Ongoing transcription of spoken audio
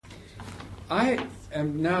I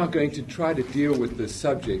am now going to try to deal with this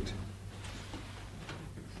subject.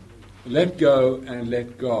 Let go and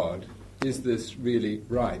let God. Is this really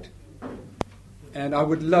right? And I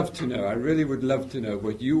would love to know, I really would love to know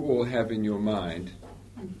what you all have in your mind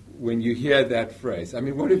when you hear that phrase. I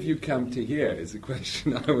mean, what have you come to hear is a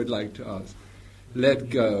question I would like to ask. Let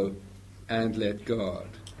go and let God.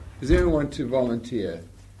 Does anyone want to volunteer?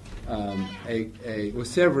 Or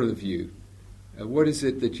several of you. What is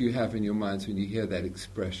it that you have in your minds when you hear that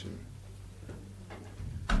expression?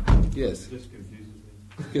 Yes? It just confuses me.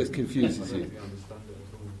 It just confuses I you. don't really understand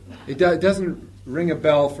it at all. It doesn't ring a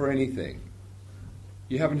bell for anything.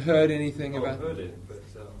 You haven't heard anything about I've heard it, but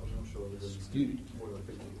I'm not sure what I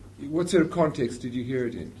think. What sort of context did you hear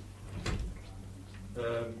it in?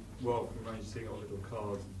 Well, from seeing all little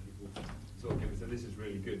cards and people sort of giving, so this is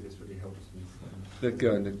really good, this really helps me. Let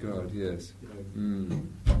go and let God, yes. You know,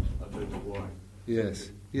 I don't know why. Yes.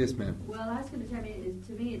 Yes, ma'am. Well, I was going to tell you,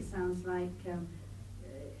 to me it sounds like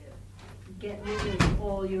get rid of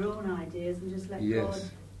all your own ideas and just let God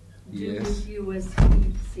do with you as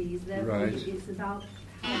He sees. Therefore, it's about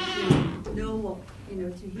how to know what,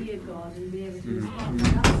 to hear God and be able to respond.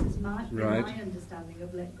 That's my understanding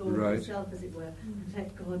of let go of yourself, as it were.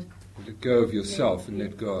 Let God. Let go of yourself and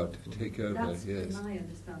let God take over. That's yes. my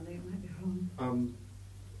understanding. It might be wrong.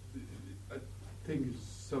 I think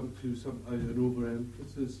it's an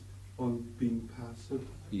overemphasis on being passive.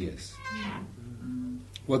 Yes.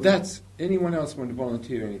 Well, that's. Anyone else want to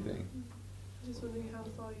volunteer anything? I'm just wondering how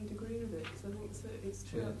far you'd agree with it, because I think it's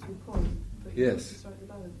true up to a point, but you have to strike the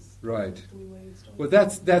balance. Right. Well,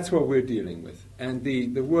 that's what we're dealing with. And the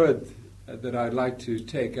word that I'd like to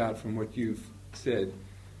take out from what you've said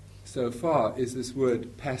so far is this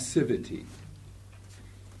word passivity.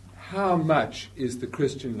 How much is the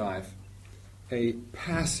Christian life a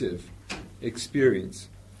passive experience,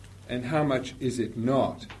 and how much is it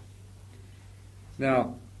not?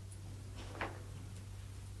 Now,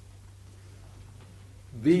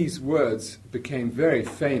 these words became very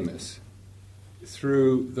famous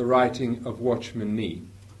through the writing of Watchman Nee,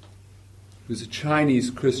 who was a Chinese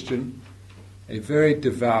Christian, a very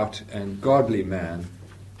devout and godly man,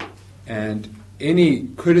 and any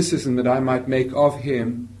criticism that I might make of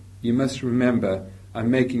him, you must remember, I'm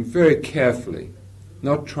making very carefully,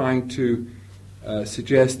 not trying to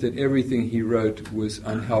suggest that everything he wrote was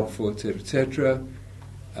unhelpful, etc., etc.,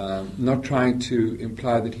 not trying to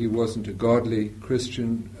imply that he wasn't a godly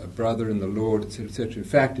Christian, a brother in the Lord, etc., etc. In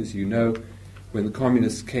fact, as you know, when the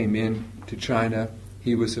communists came in to China,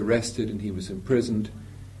 he was arrested and he was imprisoned,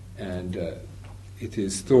 and it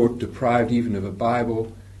is thought deprived even of a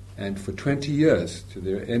Bible, and for 20 years, to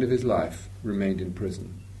the end of his life, remained in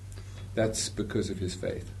prison. That's because of his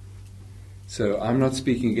faith. So I'm not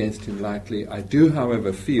speaking against him lightly. I do,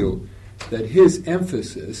 however, feel that his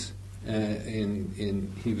emphasis,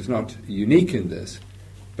 he was not unique in this,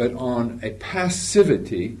 but on a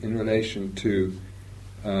passivity in relation to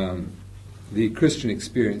the Christian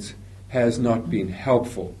experience has not been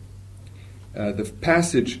helpful. The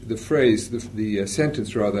passage, the phrase, the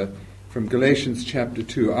sentence rather, from Galatians chapter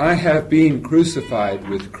 2, I have been crucified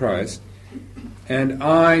with Christ, and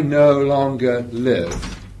I no longer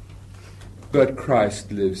live, but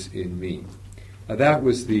Christ lives in me. Now that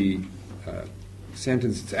was the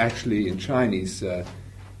sentence. It's actually in Chinese,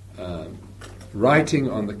 writing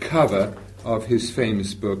on the cover of his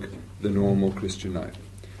famous book, The Normal Christian Life.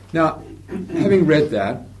 Now, having read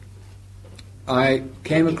that, I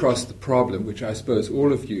came across the problem, which I suppose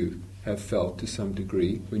all of you have felt to some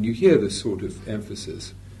degree, when you hear this sort of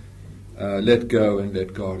emphasis, let go and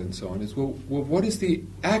let God and so on, is, well, what is the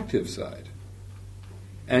active side?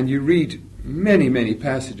 And you read many, many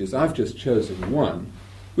passages. I've just chosen one,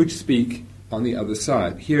 which speak on the other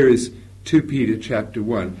side. Here is 2 Peter chapter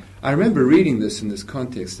 1. I remember reading this in this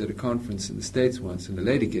context at a conference in the States once, and a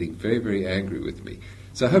lady getting very, very angry with me.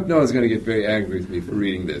 So I hope no one's going to get very angry with me for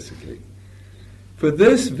reading this, okay? For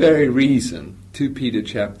this very reason, 2 Peter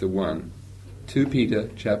chapter 1, 2 Peter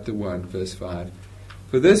chapter 1, verse 5,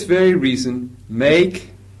 for this very reason,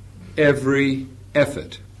 make every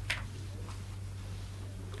effort.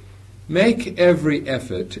 Make every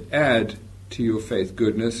effort to add to your faith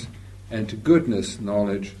goodness, and to goodness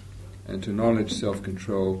knowledge, and to knowledge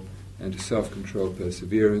self-control, and to self-control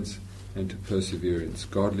perseverance, and to perseverance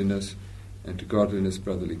godliness, and to godliness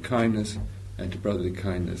brotherly kindness, and to brotherly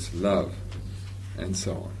kindness love, and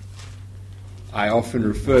so on. I often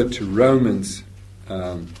refer to Romans,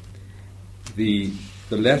 the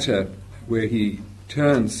letter where he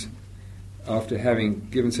turns, after having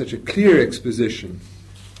given such a clear exposition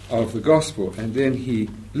of the gospel, and then he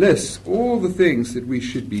lists all the things that we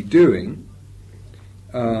should be doing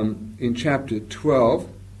in chapter 12,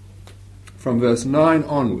 from verse 9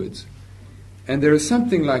 onwards, and there is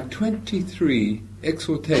something like 23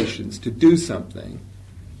 exhortations to do something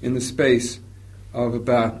in the space of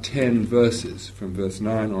about 10 verses from verse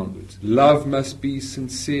 9 onwards. Love must be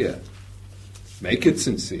sincere. Make it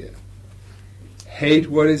sincere. Hate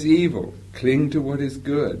what is evil. Cling to what is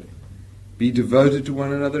good. Be devoted to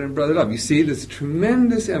one another in brotherly love. You see, there's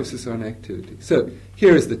tremendous emphasis on activity. So,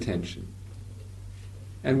 here is the tension.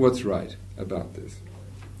 And what's right about this?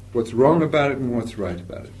 What's wrong about it and what's right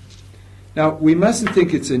about it? Now, we mustn't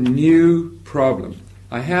think it's a new problem.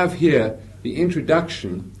 I have here the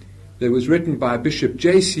introduction that was written by Bishop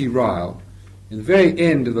J.C. Ryle in the very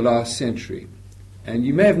end of the last century. And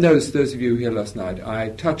you may have noticed, those of you here last night, I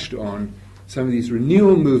touched on some of these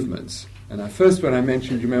renewal movements. And the first one I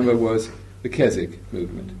mentioned, you remember, was the Keswick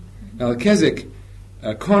movement. Now, the Keswick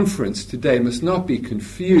conference today must not be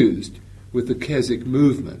confused with the Keswick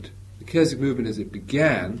movement. The Keswick movement, as it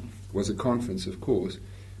began, was a conference, of course,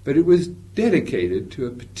 but it was dedicated to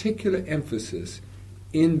a particular emphasis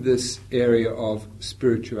in this area of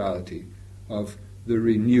spirituality, of the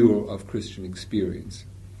renewal of Christian experience.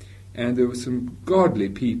 And there were some godly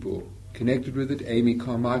people connected with it. Amy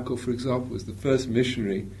Carmichael, for example, was the first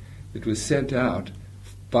missionary that was sent out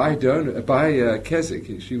by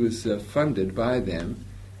Keswick. She was funded by them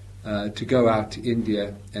to go out to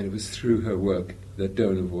India, and it was through her work that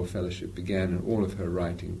Dohnavur Fellowship began, and all of her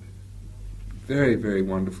writing. Very, very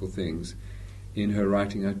wonderful things in her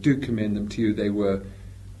writing. I do commend them to you. They were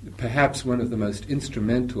perhaps one of the most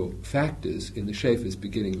instrumental factors in the Schaeffers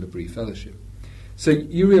beginning L'Abri Fellowship. So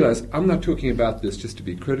you realize I'm not talking about this just to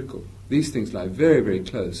be critical. These things lie very, very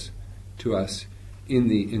close to us in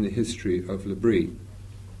the history of L'Abri.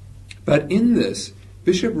 But in this,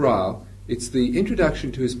 Bishop Ryle, it's the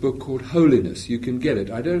introduction to his book called Holiness. You can get it.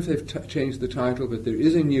 I don't know if they've changed the title, but there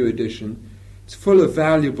is a new edition. It's full of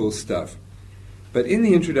valuable stuff. But in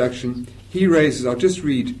the introduction, he raises, I'll just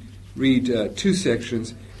read 2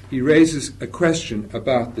 sections. He raises a question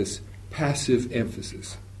about this passive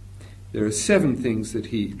emphasis. There are 7 things that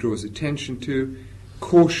he draws attention to,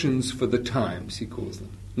 cautions for the times, he calls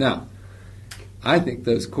them. Now, I think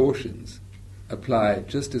those cautions apply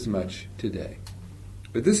just as much today.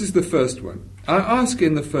 But this is the first one. I ask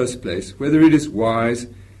in the first place whether it is wise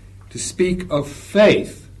to speak of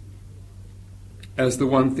faith as the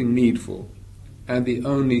one thing needful and the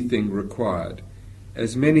only thing required,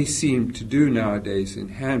 as many seem to do nowadays in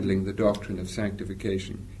handling the doctrine of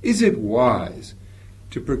sanctification. Is it wise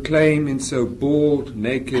to proclaim in so bald,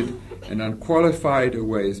 naked, and unqualified a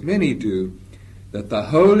way as many do, that the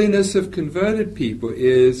holiness of converted people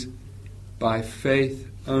is by faith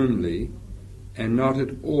only, and not at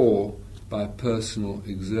all by personal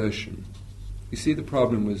exertion? You see, the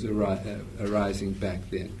problem was arising back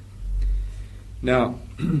then. Now,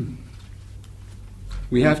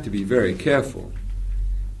 we have to be very careful,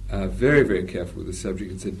 very, very careful with the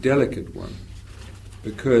subject. It's a delicate one,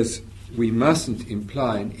 because we mustn't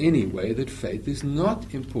imply in any way that faith is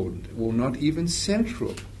not important or not even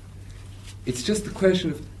central. It's just the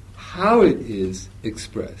question of how it is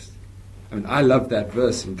expressed. I mean, I love that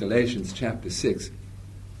verse in Galatians chapter 6.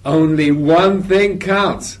 Only one thing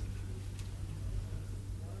counts.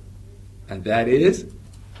 And that is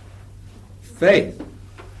faith.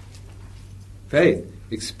 Faith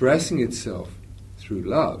expressing itself through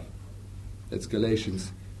love. That's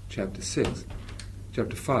Galatians chapter 6.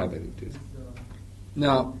 Chapter 5, I think it is.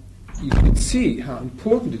 Now, you can see how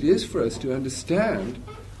important it is for us to understand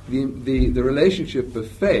the relationship of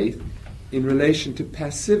faith in relation to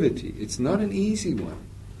passivity. It's not an easy one.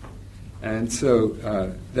 And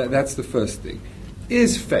so that's the first thing.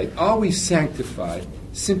 Is faith, are we sanctified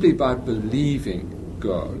simply by believing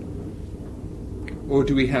God? Or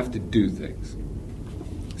do we have to do things?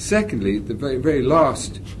 Secondly, the very, very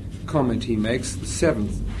last comment he makes, the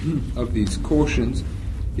 7th of these cautions,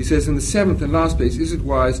 he says, in the 7th and last place, is it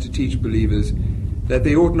wise to teach believers that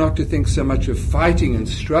they ought not to think so much of fighting and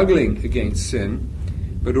struggling against sin,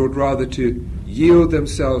 but ought rather to yield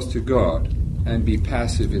themselves to God and be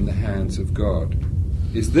passive in the hands of God?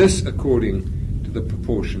 Is this according to the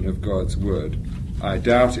proportion of God's word? I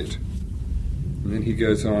doubt it. And then he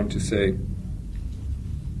goes on to say,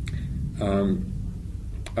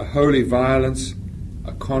 a holy violence,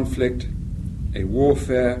 a conflict, a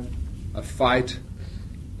warfare, a fight,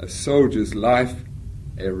 a soldier's life,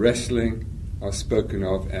 a wrestling are spoken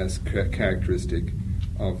of as characteristic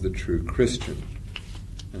of the true Christian.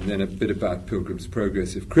 And then a bit about Pilgrim's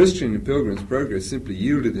Progress. If Christian in Pilgrim's Progress simply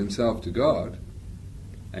yielded himself to God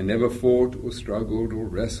and never fought or struggled or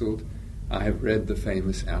wrestled, I have read the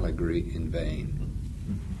famous allegory in vain.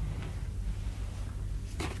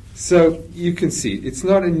 So you can see, it's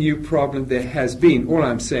not a new problem. There has been, all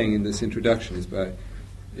I'm saying in this introduction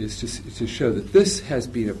is to show that this has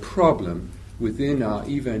been a problem within our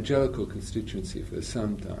evangelical constituency for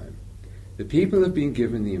some time. The people have been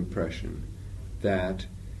given the impression that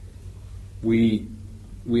we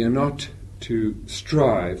are not to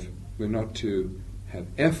strive, we're not to have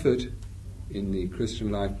effort in the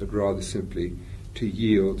Christian life, but rather simply to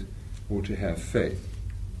yield or to have faith.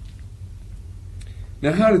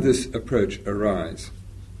 Now, how did this approach arise?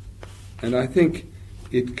 And I think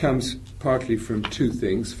it comes partly from two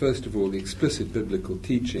things. First of all, the explicit biblical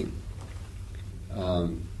teaching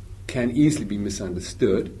can easily be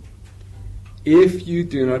misunderstood if you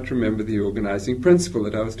do not remember the organizing principle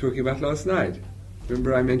that I was talking about last night.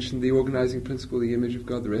 Remember I mentioned the organizing principle, the image of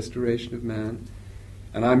God, the restoration of man?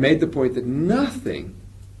 And I made the point that nothing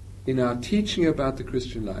in our teaching about the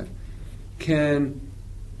Christian life can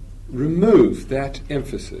remove that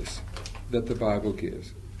emphasis that the Bible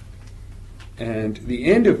gives. And the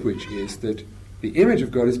end of which is that the image of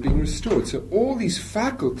God is being restored. So all these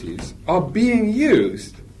faculties are being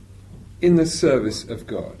used in the service of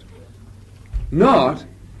God, not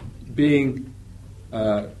being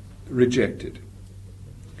rejected.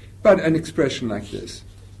 But an expression like this,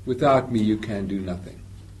 without me you can do nothing.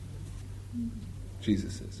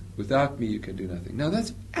 Jesus says, without me you can do nothing. Now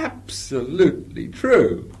that's absolutely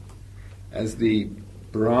true. As the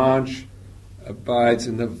branch abides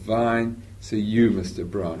in the vine, so you must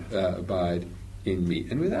abide in me.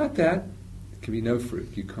 And without that, there can be no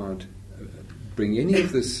fruit. You can't bring any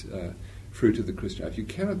of this fruit of the Christian life. You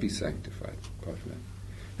cannot be sanctified apart from that.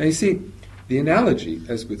 Now you see, the analogy,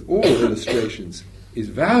 as with all illustrations, is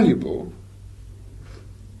valuable,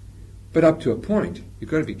 but up to a point. You've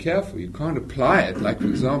got to be careful. You can't apply it, like, for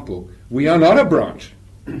example, we are not a branch.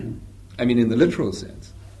 I mean, in the literal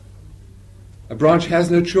sense. A branch has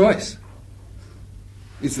no choice.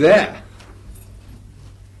 It's there.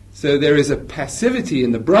 So there is a passivity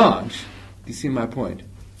in the branch. Do you see my point?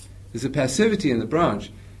 There's a passivity in the branch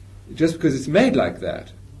just because it's made like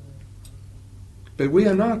that. But we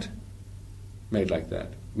are not made like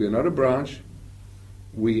that. We are not a branch.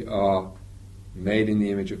 We are made in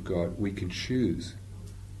the image of God. We can choose.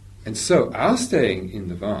 And so our staying in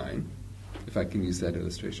the vine, if I can use that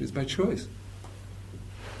illustration, is by choice.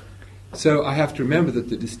 So I have to remember that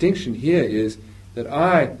the distinction here is that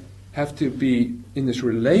I have to be in this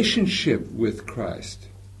relationship with Christ,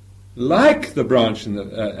 like the branch and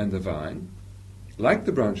the vine, like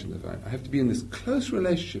the branch and the vine. I have to be in this close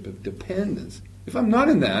relationship of dependence. If I'm not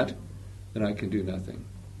in that, then I can do nothing.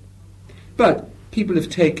 But people have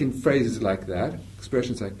taken phrases like that,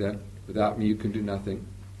 expressions like that, without me you can do nothing,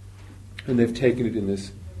 and they've taken it in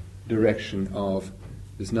this direction of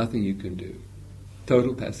there's nothing you can do.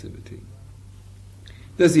 Total passivity.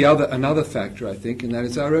 There's another factor, I think, and that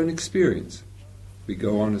is our own experience. We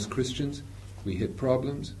go on as Christians, we hit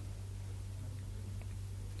problems,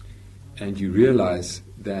 and you realize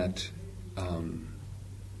that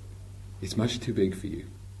it's much too big for you.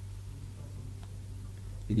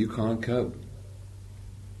 And you can't cope.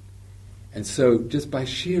 And so just by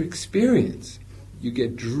sheer experience, you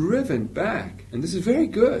get driven back. And this is very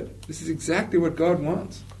good. This is exactly what God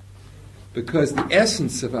wants. Because the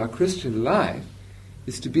essence of our Christian life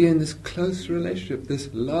is to be in this close relationship, this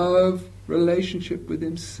love relationship with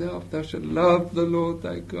Himself. Thou shalt love the Lord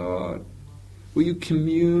thy God. Will you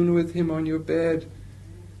commune with Him on your bed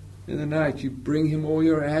in the night? You bring Him all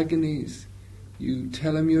your agonies. You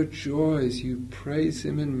tell Him your joys. You praise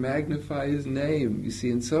Him and magnify His name, you see,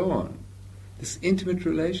 and so on. This intimate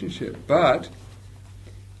relationship. But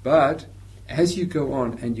as you go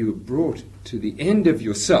on and you are brought to the end of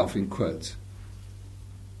yourself, in quotes,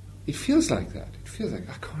 it feels like that. It feels like,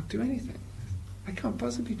 I can't do anything. I can't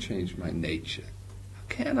possibly change my nature. How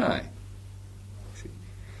can I? See?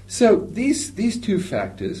 So these two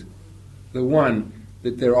factors, the one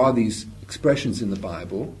that there are these expressions in the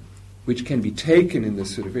Bible which can be taken in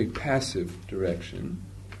this sort of very passive direction,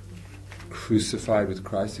 crucified with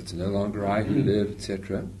Christ, it's no longer I who live,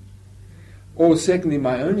 etc. Or secondly,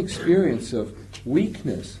 my own experience of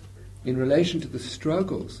weakness in relation to the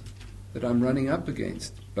struggles that I'm running up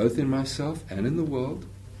against, both in myself and in the world.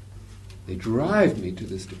 They drive me to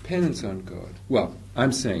this dependence on God. Well,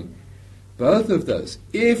 I'm saying both of those,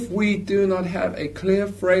 if we do not have a clear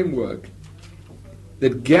framework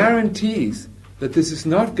that guarantees that this is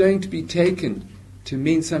not going to be taken to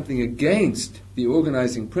mean something against the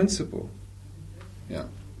organizing principle,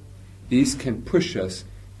 these can push us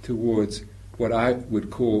towards what I would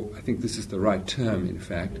call, I think this is the right term, in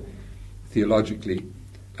fact, theologically,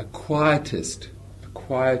 a quietist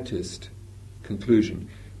conclusion,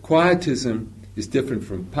 Quietism is different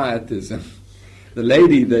from pietism. The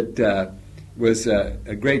lady that was a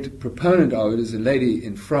great proponent of it is a lady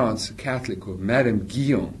in France, a Catholic, called Madame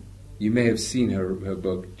Guyon. You may have seen her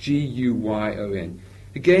book, Guyon.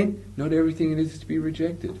 Again, not everything is to be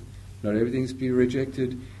rejected. Not everything is to be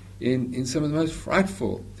rejected in some of the most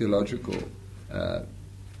frightful theological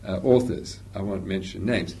authors. I won't mention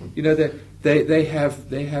names. You know, they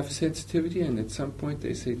have sensitivity, and at some point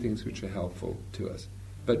they say things which are helpful to us.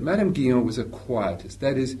 But Madame Guyon was a quietist.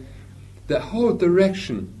 That is, the whole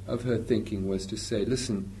direction of her thinking was to say,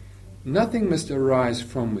 listen, nothing must arise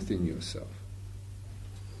from within yourself.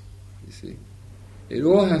 You see? It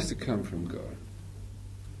all has to come from God.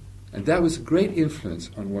 And that was a great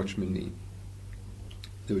influence on Watchman Nee.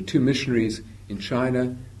 There were 2 missionaries in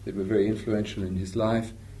China that were very influential in his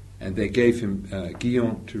life, and they gave him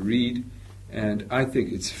Guyon to read. And I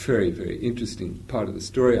think it's a very, very interesting part of the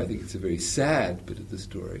story. I think it's a very sad bit of the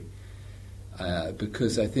story,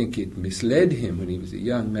 because I think it misled him when he was a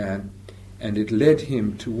young man, and it led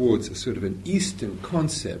him towards a sort of an Eastern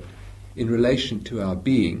concept in relation to our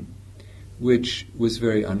being, which was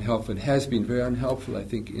very unhelpful, and has been very unhelpful, I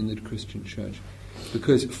think, in the Christian church.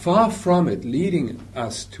 Because far from it leading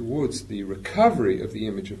us towards the recovery of the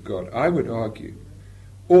image of God, I would argue,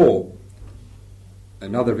 or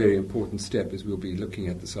another very important step, as we'll be looking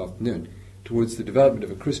at this afternoon, towards the development of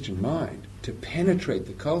a Christian mind, to penetrate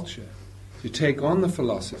the culture, to take on the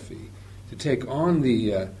philosophy, to take on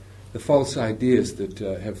the false ideas that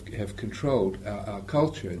have controlled our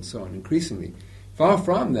culture and so on increasingly. Far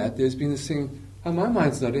from that, there's been this thing, my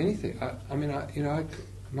mind's not anything.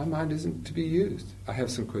 My mind isn't to be used. I have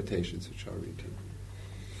some quotations which I'll read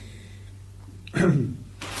to you.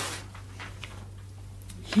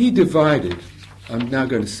 He divided, I'm now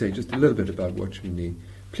going to say just a little bit about Watchman Nee.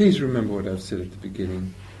 Please remember what I've said at the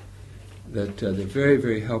beginning, that there are very,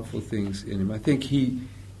 very helpful things in him. I think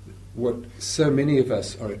what so many of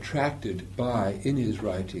us are attracted by in his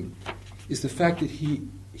writing is the fact that he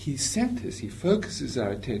centers, he focuses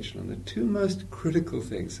our attention on the 2 most critical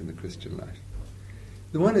things in the Christian life.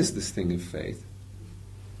 The one is this thing of faith,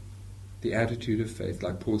 the attitude of faith.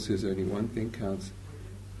 Like Paul says, only one thing counts,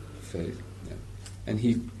 faith. Yeah. And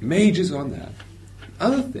he majors on that. The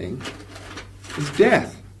other thing is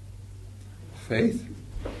death. Faith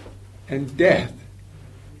and death.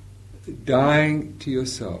 Dying to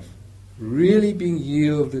yourself. Really being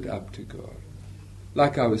yielded up to God.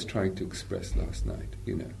 Like I was trying to express last night,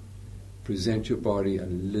 Present your body a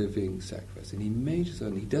living sacrifice. And he majors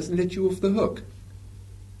on it. He doesn't let you off the hook.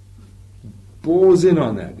 Bores in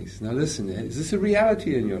on that. He says, now listen, is this a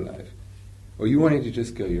reality in your life? Or are you wanting to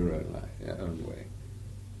just go your own life, your own way?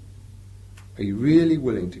 Are you really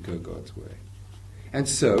willing to go God's way? And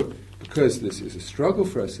so, because this is a struggle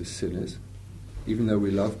for us as sinners, even though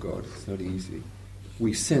we love God, it's not easy,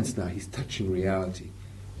 we sense now he's touching reality.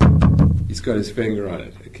 He's got his finger on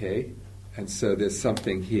it, okay? And so there's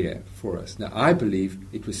something here for us. Now, I believe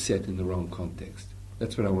it was set in the wrong context.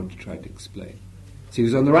 That's what I want to try to explain. So he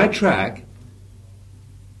was on the right track,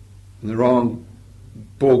 in the wrong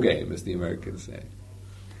ball game, as the Americans say.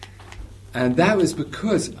 And that was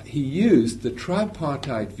because he used the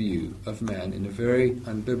tripartite view of man in a very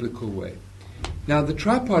unbiblical way. Now, the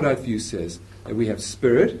tripartite view says that we have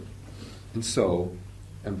spirit and soul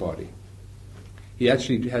and body. He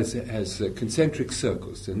actually has concentric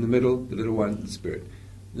circles. In the middle, the little one, the spirit.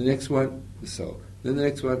 The next one, the soul. Then the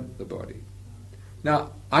next one, the body.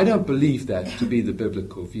 Now, I don't believe that to be the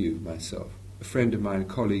biblical view myself. A friend of mine, a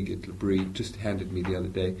colleague at L'Abri, just handed me the other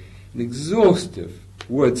day an exhaustive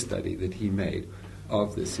word study that he made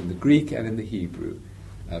of this in the Greek and in the Hebrew.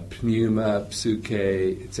 Pneuma,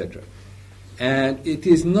 psyche, etc. And it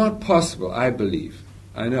is not possible, I believe,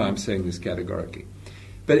 I know I'm saying this categorically,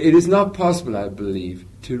 but it is not possible, I believe,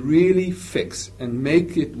 to really fix and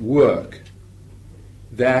make it work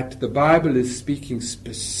that the Bible is speaking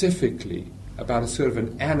specifically about a sort of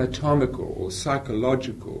an anatomical or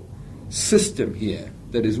psychological system here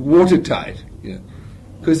that is watertight,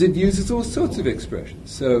 because it uses all sorts of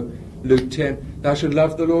expressions. So, Luke 10, thou shalt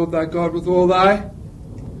love the Lord thy God with all thy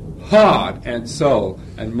heart and soul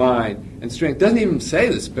and mind and strength. It doesn't even say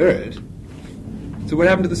the Spirit. So what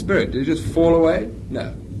happened to the Spirit? Did it just fall away?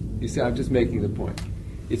 No. You see, I'm just making the point.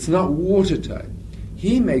 It's not watertight.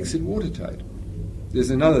 He makes it watertight.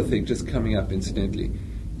 There's another thing just coming up incidentally,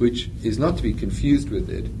 which is not to be confused with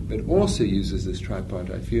it, but also uses this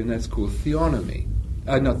tripartite view, and that's called theonomy.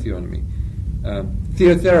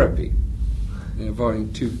 Theotherapy,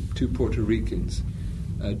 involving two Puerto Ricans,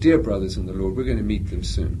 dear brothers in the Lord. We're going to meet them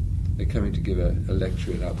soon. They're coming to give a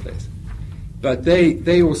lecture at our place. But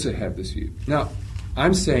they also have this view. Now,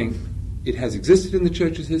 I'm saying it has existed in the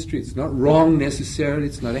church's history. It's not wrong necessarily.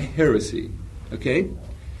 It's not a heresy. Okay?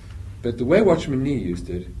 But the way Watchman Nee used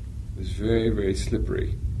it was very, very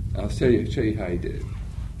slippery. I'll show you how he did it.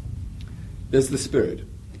 There's the Spirit.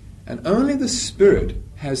 And only the Spirit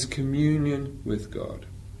has communion with God.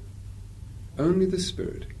 Only the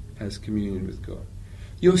Spirit has communion with God.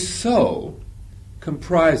 Your soul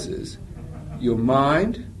comprises your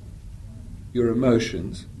mind, your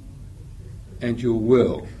emotions, and your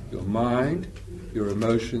will. Your mind, your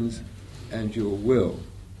emotions, and your will.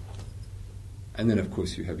 And then, of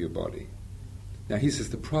course, you have your body. Now, he says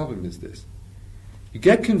the problem is this. You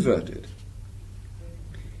get converted,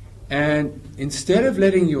 and instead of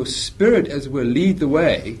letting your spirit, as it were, lead the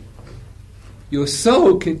way, your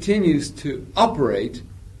soul continues to operate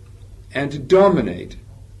and to dominate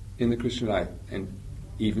in the Christian life, and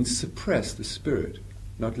even suppress the spirit,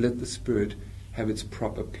 not let the spirit have its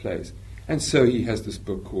proper place. And so he has this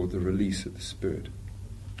book called The Release of the Spirit,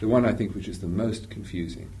 the one I think which is the most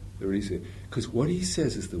confusing, the release, because what he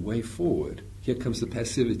says is the way forward. Here comes the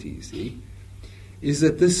passivity, you see, is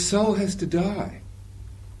that this soul has to die.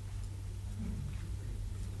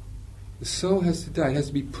 The soul has to die. It has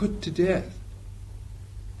to be put to death.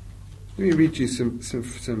 Let me read you some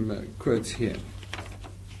quotes here.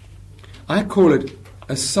 I call it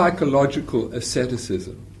a psychological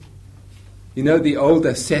asceticism. You know, the old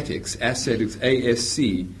ascetics,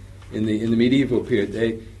 ASC, in the medieval period,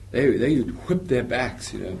 they would whip their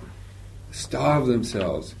backs, starve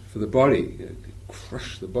themselves for the body,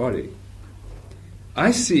 crush the body.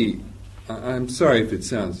 I see, I'm sorry if it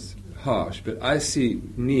sounds harsh, but I see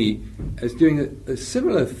Nee as doing a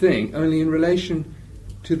similar thing, only in relation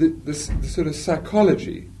to the sort of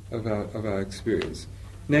psychology of our experience,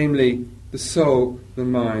 namely the soul, the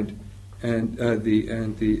mind, and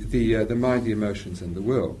the mind, the emotions, and the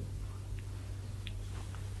will.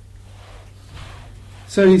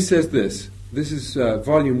 So he says this. This is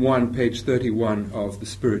Volume 1, page 31 of The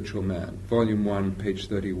Spiritual Man. Volume 1, page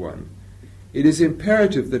 31. It is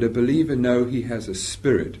imperative that a believer know he has a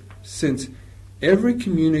spirit, since every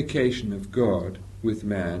communication of God with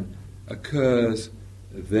man occurs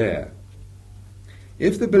there.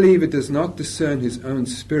 If the believer does not discern his own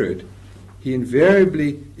spirit, he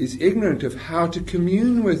invariably is ignorant of how to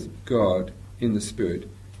commune with God in the Spirit.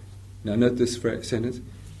 Now note this sentence.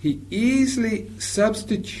 He easily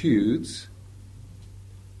substitutes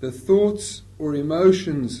the thoughts or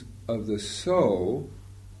emotions of the soul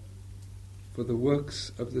for the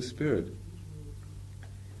works of the Spirit.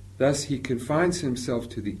 Thus he confines himself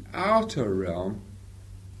to the outer realm,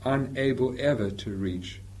 unable ever to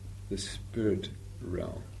reach the spirit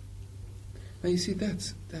realm. Now you see,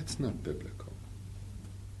 that's not biblical.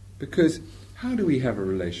 Because how do we have a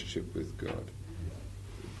relationship with God?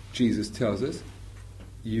 Jesus tells us,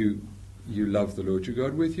 you love the Lord your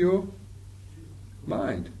God with your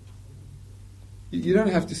mind. You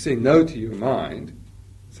don't have to say no to your mind,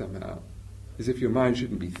 somehow, as if your mind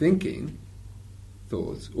shouldn't be thinking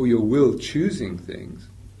thoughts, or your will choosing things,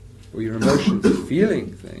 or your emotions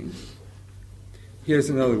feeling things. Here's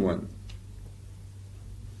another one.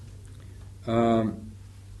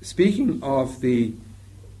 Speaking of the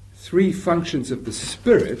three functions of the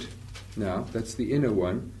Spirit, now, that's the inner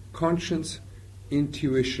one, conscience,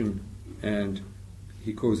 intuition, and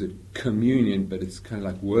he calls it communion, but it's kind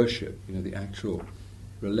of like worship, the actual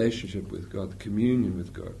relationship with God, the communion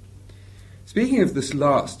with God. Speaking of this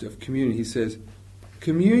last, of communion, he says,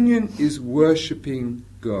 communion is worshipping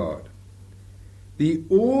God. The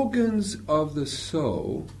organs of the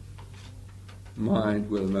soul, mind,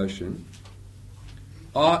 will, emotion,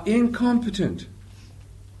 are incompetent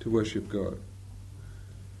to worship God.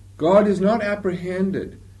 God is not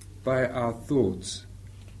apprehended by our thoughts,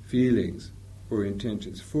 feelings, or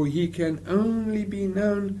intentions, for he can only be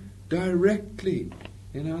known directly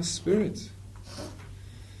in our spirits.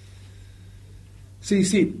 So you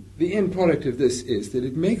see, the end product of this is that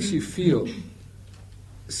it makes you feel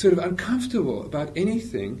sort of uncomfortable about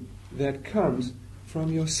anything that comes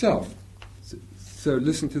from yourself. So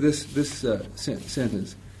listen to this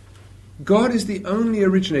sentence. God is the only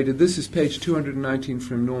originator. This is page 219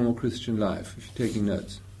 from Normal Christian Life, if you're taking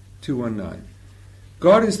notes. 219.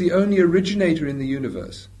 God is the only originator in the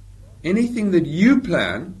universe. Anything that you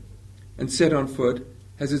plan and set on foot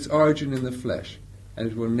has its origin in the flesh, and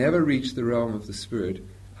it will never reach the realm of the Spirit,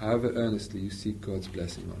 however earnestly you seek God's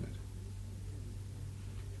blessing on it.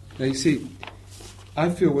 Now you see, I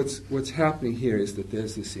feel what's happening here is that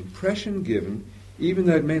there's this impression given, even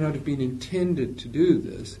though it may not have been intended to do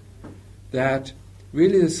this, that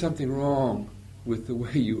really there's something wrong with the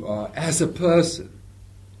way you are as a person.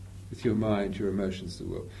 with your mind, your emotions, the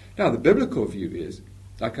will. Now, the biblical view is,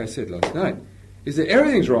 like I said last night, is that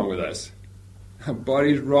everything's wrong with us. Our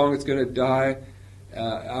body's wrong, it's going to die.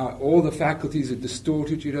 All the faculties are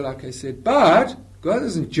distorted, like I said. But God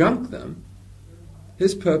doesn't junk them.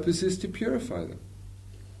 His purpose is to purify them.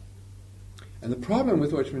 And the problem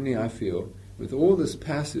with Watchman Nee, I feel, with all this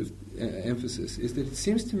passive emphasis, is that it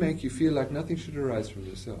seems to make you feel like nothing should arise from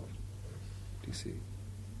yourself. Do you see?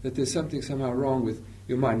 That there's something somehow wrong with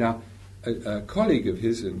your mind. Now, a colleague of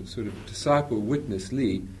his and sort of disciple, Witness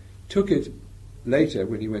Lee, took it later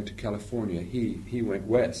when he went to California. He went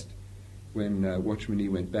west when Watchman Nee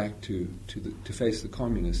went back to face the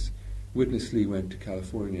communists. Witness Lee went to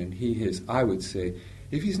California, and he is, I would say,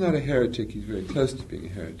 if he's not a heretic, he's very close to being a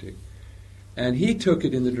heretic. And he took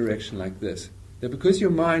it in the direction like this, that because your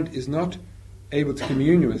mind is not able to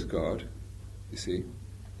commune with God, you see,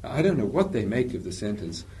 I don't know what they make of the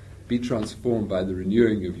sentence, be transformed by the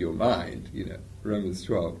renewing of your mind, Romans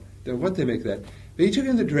 12. Don't know what they make of that. But he took it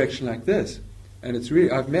in the direction like this. And it's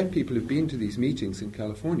really, I've met people who've been to these meetings in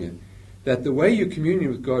California, that the way you're communing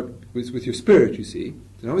with God is with your spirit, you see,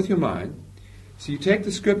 not with your mind. So you take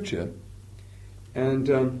the scripture and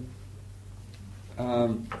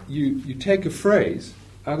you take a phrase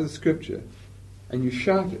out of the scripture and you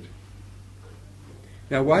shout it.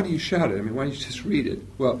 Now, why do you shout it? I mean, why don't you just read it?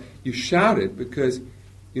 Well, you shout it because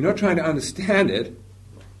you're not trying to understand it.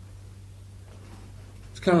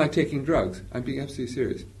 It's kind of like taking drugs. I'm being absolutely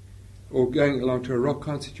serious. Or going along to a rock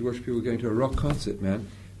concert. You watch people going to a rock concert, man,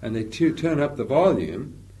 and they turn up the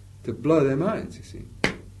volume to blow their minds, you see.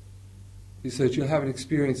 So that you'll have an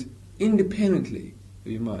experience independently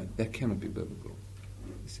of your mind. That cannot be biblical,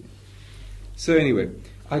 you see. So anyway,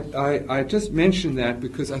 I just mentioned that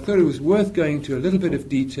because I thought it was worth going into a little bit of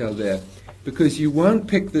detail there, because you won't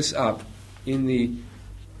pick this up in the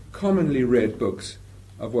commonly read books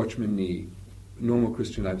of Watchman Nee, Normal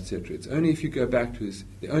Christian Life, etc. It's only if you go back to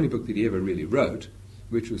the only book that he ever really wrote,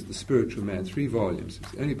 which was The Spiritual Man, 3 volumes,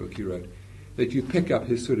 it's the only book he wrote, that you pick up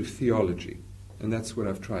his sort of theology. And that's what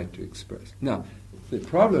I've tried to express. Now, the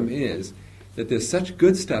problem is that there's such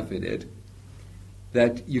good stuff in it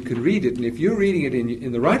that you can read it, and if you're reading it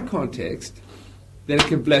in the right context, then it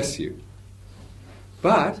can bless you.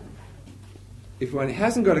 But if one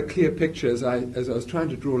hasn't got a clear picture, as I was trying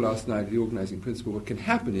to draw last night, the organizing principle, what can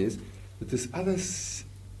happen is that this other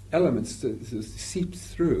element seeps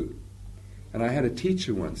through. And I had a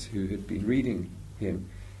teacher once who had been reading him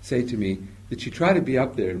say to me that she tried to be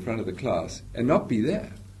up there in front of the class and not be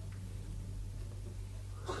there.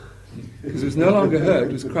 Because it was no longer her,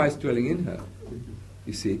 it was Christ dwelling in her.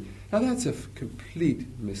 You see? Now that's a complete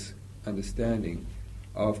misunderstanding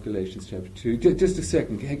of Galatians chapter 2. Just a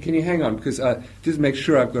second, can you hang on? Because just make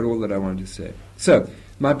sure I've got all that I want to say. So,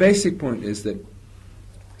 my basic point is that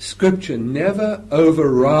Scripture never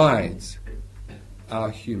overrides our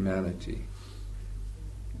humanity.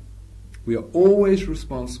 We are always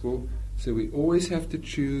responsible, so we always have to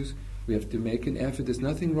choose, we have to make an effort. There's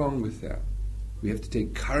nothing wrong with that. We have to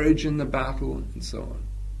take courage in the battle, and so on.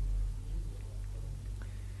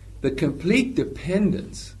 The complete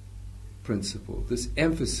dependence principle, this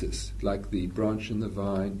emphasis, like the branch in the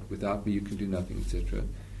vine, without me you can do nothing, etc.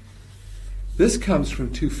 This comes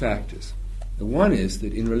from 2 factors. The one is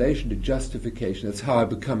that in relation to justification, that's how I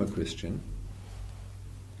become a Christian,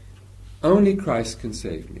 only Christ can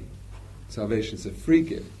save me. Salvation is a free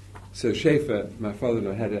gift. So Schaeffer, my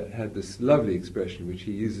father-in-law, had this lovely expression which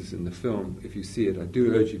he uses in the film. If you see it, I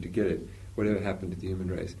do urge you to get it, Whatever Happened to the Human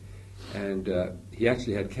Race. And he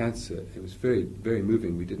actually had cancer. It was very, very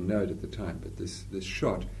moving. We didn't know it at the time. But this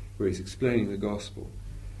shot where he's explaining the gospel,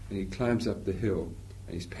 and he climbs up the hill,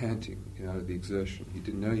 and he's panting out of the exertion. He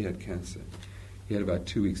didn't know he had cancer. He had about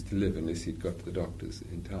 2 weeks to live unless he'd got to the doctors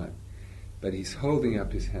in time. But he's holding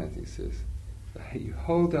up his hands. He says, you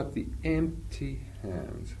hold up the empty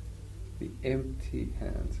hands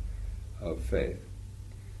of faith.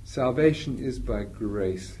 Salvation is by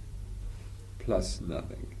grace plus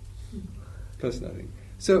nothing. Plus nothing.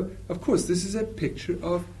 So, of course, this is a picture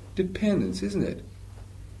of dependence, isn't it?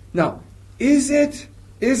 Now, is it,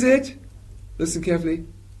 listen carefully,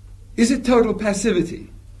 is it total passivity?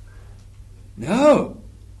 No.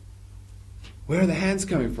 Where are the hands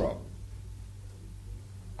coming from?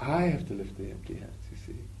 I have to lift the empty hands, you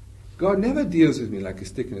see. God never deals with me like a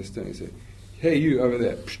stick in a stone. He says, hey, you over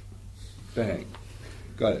there, psh, bang,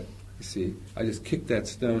 got it. You see, I just kick that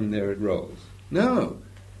stone and there it rolls. No.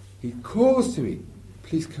 He calls to me,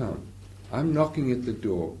 please come. I'm knocking at the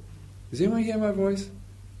door. Does anyone hear my voice?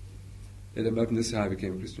 Let him open. This is how I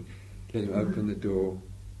became a Christian. Let him open the door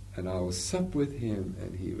and I will sup with him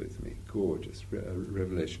and he with me. Gorgeous.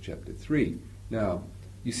 Revelation chapter 3. Now,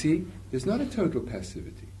 you see, there's not a total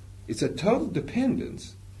passivity. It's a total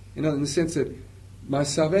dependence, in the sense that my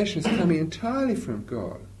salvation is coming entirely from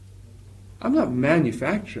God. I'm not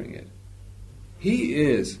manufacturing it. He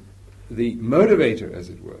is the motivator, as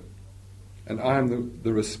it were, and I'm the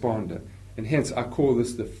responder. And hence I call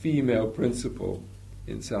this the female principle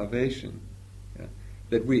in salvation.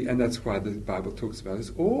 And that's why the Bible talks about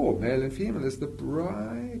us all, male and female, as the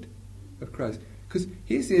bride of Christ. Because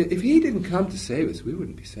if he didn't come to save us, we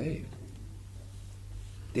wouldn't be saved.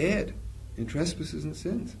 Dead in trespasses and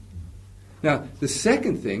sins. Now, the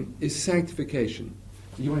second thing is sanctification.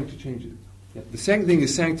 You want to change it? Yeah. The second thing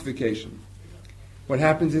is sanctification. What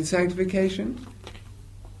happens in sanctification?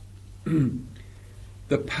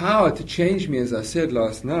 The power to change me, as I said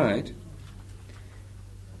last night,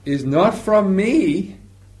 is not from me,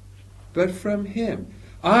 but from him.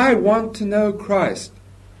 I want to know Christ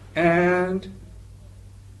and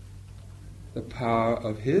the power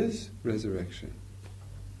of his resurrection.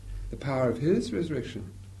 The power of his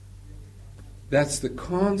resurrection. That's the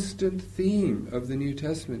constant theme of the New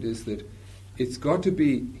Testament, is that it's got to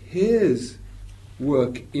be his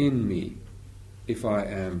work in me if I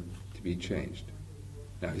am to be changed.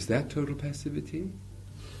 Now, is that total passivity?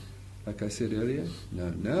 Like I said earlier?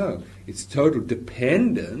 No. It's total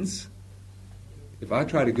dependence. If I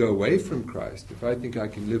try to go away from Christ, if I think I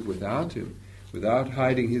can live without him, without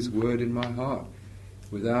hiding his word in my heart,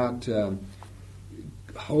 without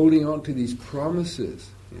holding on to these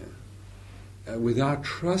promises, without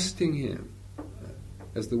trusting him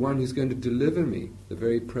as the one who's going to deliver me, the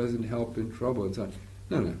very present help in trouble, and so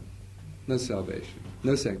on. No salvation,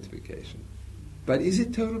 no sanctification. But is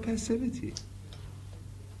it total passivity?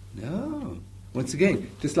 No. Once again,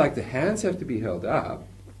 just like the hands have to be held up,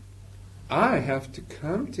 I have to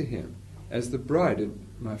come to him as the bride. And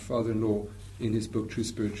my father-in-law, in his book True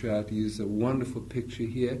Spirituality, uses a wonderful picture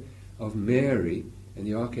here of Mary, and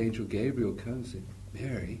the Archangel Gabriel comes and says,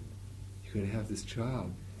 Mary, you're going to have this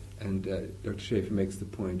child. And Dr. Schaefer makes the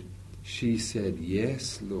point, she said,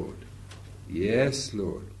 yes, Lord. Yes,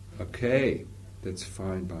 Lord. Okay, that's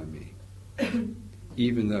fine by me.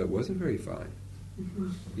 Even though it wasn't very fine.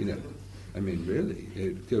 Really,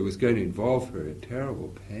 it was going to involve her in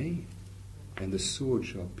terrible pain. And the sword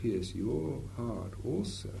shall pierce your heart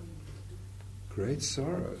also. Great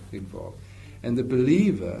sorrow involved. And the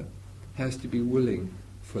believer has to be willing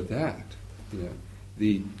for that,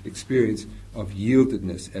 the experience of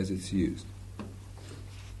yieldedness as it's used.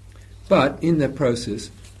 But in that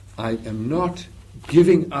process, I am not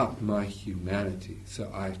giving up my humanity.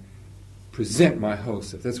 So I present my whole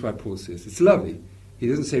self. That's why Paul says, it's lovely. He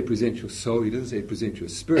doesn't say present your soul, he doesn't say present your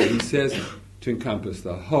spirit. He says to encompass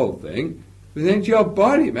the whole thing, present your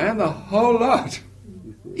body, man, the whole lot.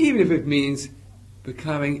 Even if it means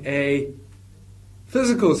becoming a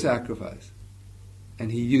physical sacrifice.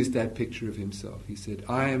 And he used that picture of himself. He said,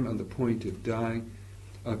 I am on the point of dying,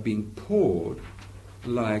 of being poured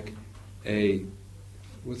like a,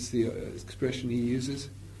 what's the expression he uses?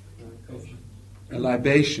 A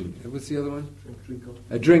libation. What's the other one?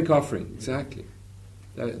 A drink offering, exactly.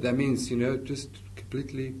 That means, just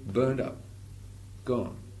completely burned up,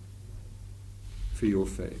 gone, for your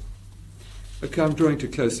faith. Okay, I'm drawing to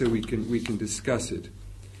close so we can discuss it.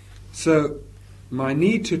 So, my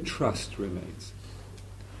need to trust remains.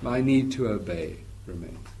 My need to obey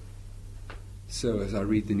remains. So, as I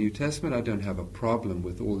read the New Testament, I don't have a problem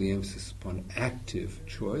with all the emphasis upon active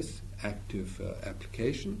choice, active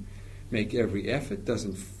application. Make every effort,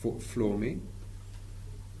 doesn't floor me.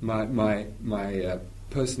 My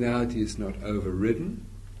personality is not overridden.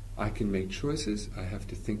 I can make choices. I have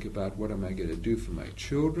to think about what am I going to do for my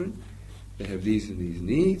children. They have these and these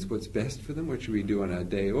needs. What's best for them? What should we do on our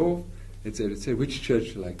day off? Etc. Etc. Which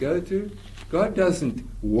church shall I go to? God doesn't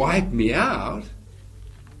wipe me out.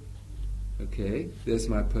 Okay, there's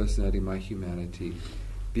my personality, my humanity,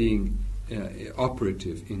 being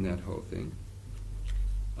operative in that whole thing.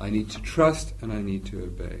 I need to trust and I need to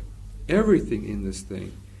obey. Everything in this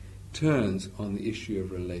thing turns on the issue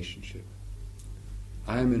of relationship.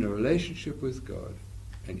 I am in a relationship with God,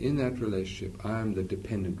 and in that relationship I am the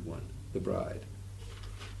dependent one, the bride.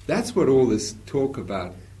 That's what all this talk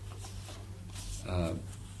about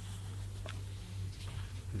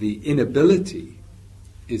the inability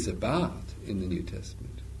is about in the New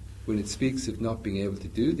Testament. When it speaks of not being able to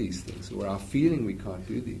do these things, or our feeling we can't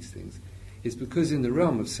do these things, is because in the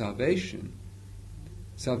realm of salvation,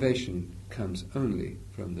 salvation comes only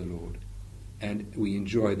from the Lord. And we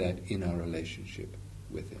enjoy that in our relationship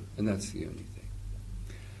with him. And that's the only thing.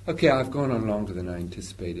 Okay, I've gone on longer than I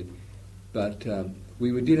anticipated, but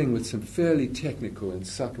we were dealing with some fairly technical and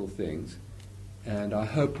subtle things, and I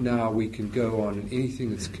hope now we can go on, and anything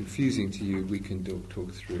that's confusing to you we can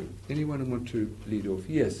talk through. Anyone want to lead off?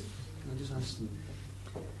 Yes? I just asked them,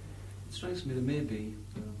 it strikes me that maybe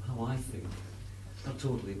how I think, not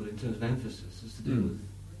totally, but in terms of emphasis, is to do with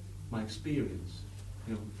my experience.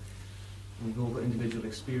 You know, we've all got individual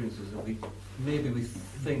experiences that maybe we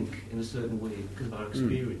think in a certain way because of our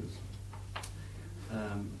experience.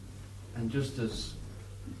 And just as,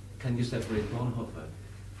 can you separate Bonhoeffer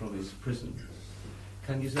from his prison?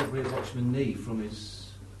 Can you separate Watchman Nee from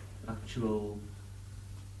his actual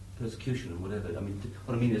persecution and whatever? I mean,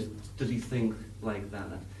 what I mean is, does he think like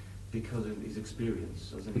that because of his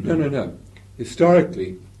experience? No.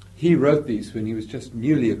 Historically, he wrote these when he was just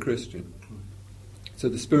newly a Christian. So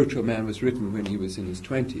The Spiritual Man was written when he was in his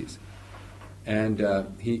 20s. And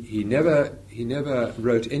he never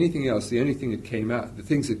wrote anything else. The only thing that came out, the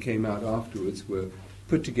things that came out afterwards were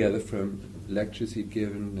put together from lectures he'd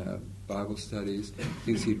given, Bible studies,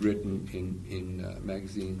 things he'd written in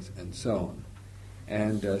magazines, and so on.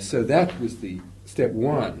 And so that was the step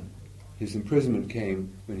one. His imprisonment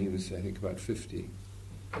came when he was, I think, about 50.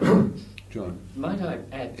 John? Might I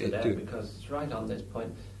add to that, because it's right on this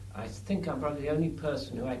point. I think I'm probably the only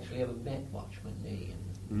person who actually ever met Watchman Nee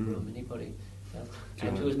in the room. Anybody else?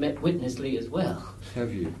 And who has met Witness Lee as well.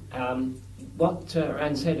 Have you? What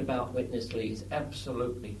Rand said about Witness Lee is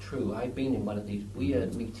absolutely true. I've been in one of these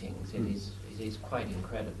weird meetings. It is quite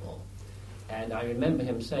incredible. And I remember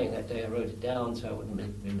him saying that day, I wrote it down so I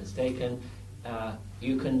wouldn't be mistaken,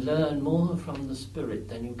 you can learn more from the Spirit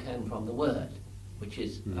than you can from the Word, which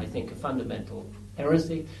is, I think, a fundamental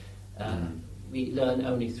heresy. We learn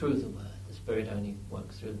only through the Word. The Spirit only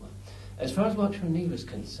works through the Word. As far as Watchman Nee was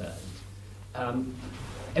concerned,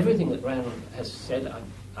 everything that Rand has said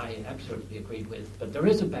I absolutely agreed with, but there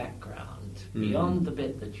is a background beyond the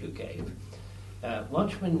bit that you gave.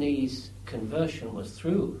 Watchman Nee's conversion was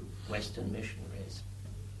through Western missionaries,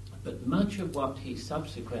 but much of what he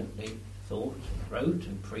subsequently thought, wrote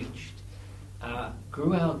and preached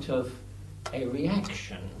grew out of a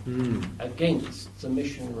reaction against the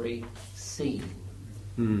missionary scene.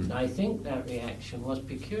 And I think that reaction was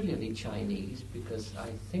peculiarly Chinese, because I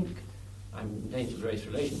think, I'm in danger of race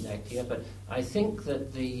relation act here, but I think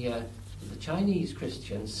that the Chinese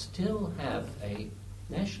Christians still have a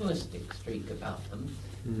nationalistic streak about them,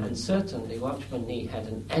 and certainly Watchman Nee had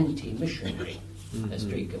an anti-missionary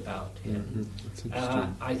streak about him.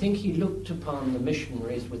 I think he looked upon the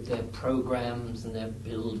missionaries with their programs and their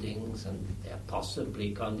buildings and their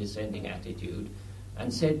possibly condescending attitude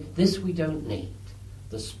and said, this we don't need.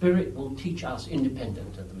 The Spirit will teach us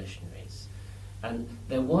independent of the missionaries. And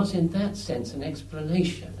there was in that sense an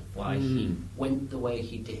explanation of why he went the way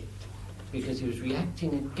he did, because he was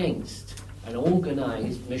reacting against an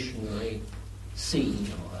organized missionary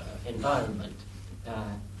scene or environment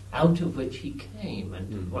out of which he came.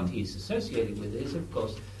 And what he's associated with is, of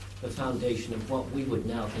course, the foundation of what we would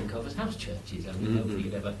now think of as house churches. I mean, nobody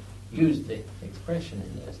had ever used the expression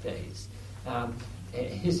in those days.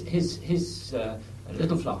 His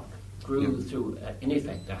little flock grew through, in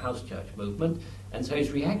effect, a house church movement, and so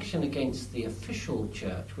his reaction against the official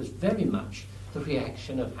church was very much the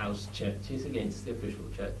reaction of house churches against the official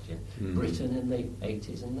church in Britain in the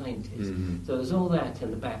 80s and 90s. So there's all that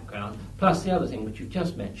in the background, plus the other thing which you've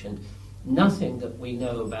just mentioned, nothing that we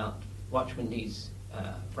know about Watchman Nee's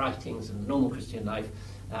writings and the normal Christian life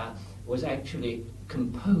was actually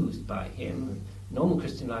composed by him. Normal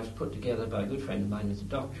Christian Life was put together by a good friend of mine who's a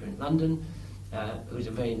doctor in London, who's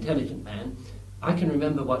a very intelligent man. I can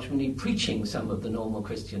remember Watchman Nee preaching some of the Normal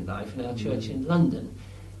Christian Life in our church in London.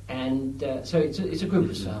 And so it's a group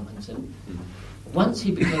of sermons. And once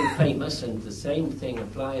he became famous, and the same thing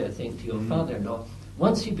applied, I think, to your father-in-law,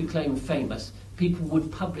 once he became famous, people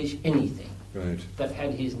would publish anything that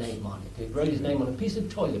had his name on it. He wrote his name on a piece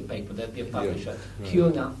of toilet paper, there'd be a publisher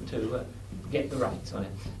queuing up to get the rights on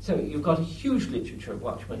it. So you've got a huge literature of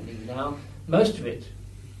Watchman Nee now, most of it,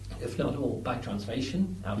 if not all, by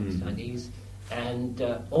translation out of Chinese, and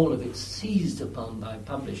all of it seized upon by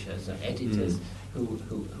publishers and editors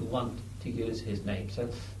who want to use his name. So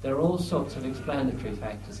there are all sorts of explanatory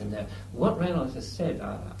factors in there. What Reynolds has said,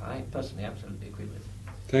 I personally absolutely agree with.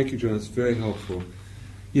 Thank you, John. It's very helpful.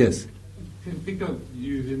 Yes? I think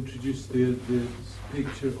you've introduced the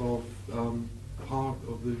picture of part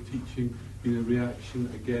of the teaching being a reaction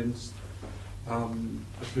against a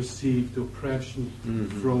perceived oppression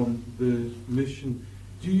from the mission.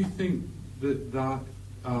 Do you think that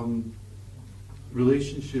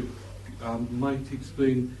relationship might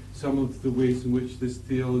explain some of the ways in which this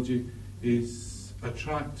theology is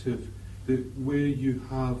attractive. That where you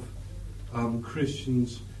have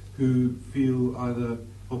Christians who feel either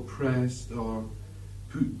oppressed or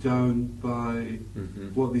put down by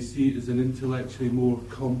what they see as an intellectually more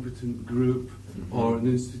competent group or an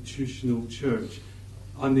institutional church,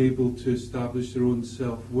 unable to establish their own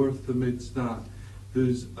self-worth amidst that,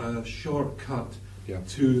 there's a shortcut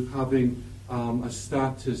to having a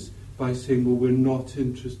status by saying, well, we're not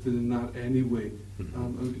interested in that anyway.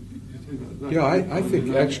 I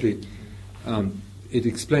think actually it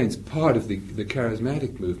explains part of the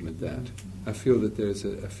charismatic movement. That I feel that there's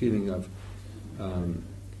a feeling of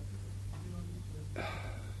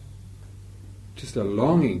just a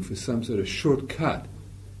longing for some sort of shortcut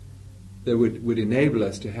that would enable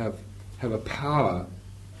us to have a power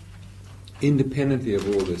independently of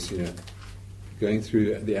all this, going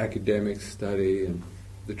through the academic study and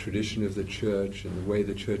the tradition of the church and the way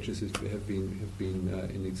the churches have been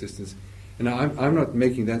in existence. And I'm not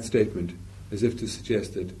making that statement as if to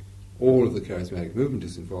suggest that all of the charismatic movement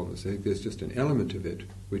is involved in this. I think there's just an element of it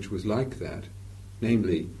which was like that,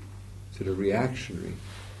 namely sort of reactionary,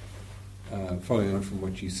 following on from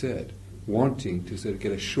what you said, wanting to sort of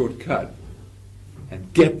get a shortcut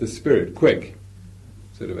and get the Spirit quick,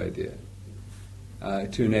 sort of idea,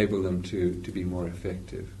 to enable them to be more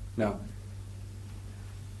effective. Now,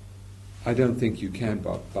 I don't think you can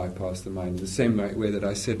bypass the mind in the same way that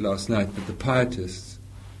I said last night that the pietists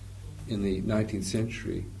in the 19th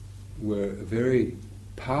century were a very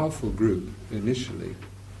powerful group initially.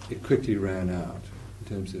 It quickly ran out in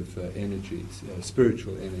terms of energy,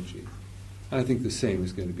 spiritual energy. And I think the same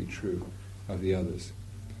is going to be true of the others,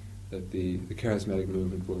 that the charismatic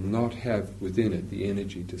movement will not have within it the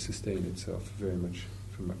energy to sustain itself very much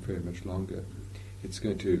longer. It's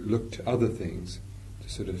going to look to other things to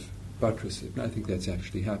sort of buttress it, and I think that's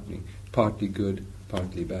actually happening. Partly good,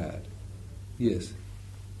 partly bad. Yes?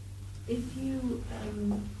 If you,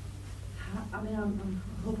 I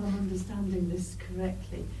hope I'm understanding this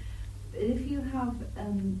correctly, but if you have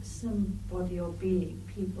somebody or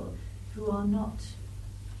people who are not,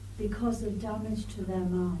 because of damage to their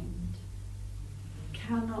mind,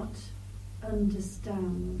 cannot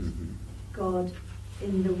understand God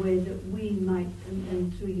in the way that we might,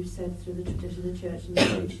 and through, you've said, through the tradition of the church and the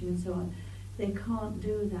preaching and so on, they can't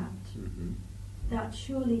do that. That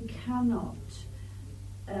surely cannot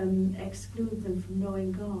exclude them from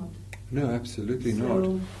knowing God. No, absolutely so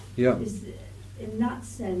not. Yeah. In that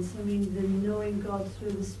sense, the knowing God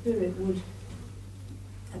through the Spirit would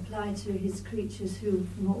apply to His creatures who,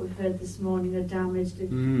 from what we've heard this morning, are damaged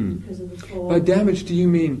because of the fall. By damage, do you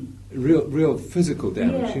mean real physical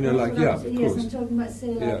damage? Yes, course. I'm talking about, say,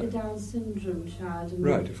 like a Down syndrome child, and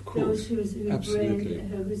right, of course. Those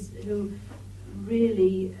who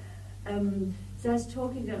really. So I was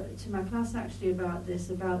talking to my class actually about this,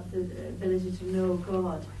 about the ability to know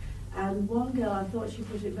God, and one girl, I thought she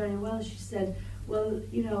put it very well. She said, well,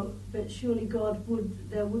 but surely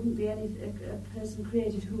there wouldn't be a person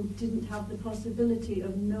created who didn't have the possibility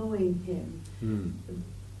of knowing Him.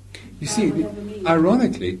 You see,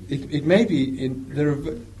 ironically, it may be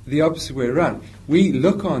the opposite way around. We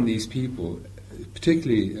look on these people,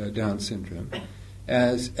 particularly Down syndrome,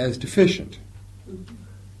 as deficient.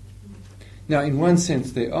 Now, in one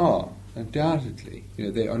sense, they are, undoubtedly.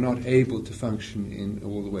 They are not able to function in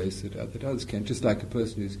all the ways that others can, just like a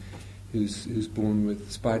person who's born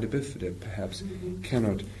with spina bifida, perhaps,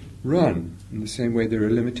 cannot run. In the same way, there are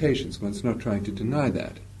limitations. One's not trying to deny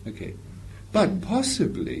that. Okay. But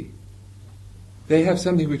possibly, they have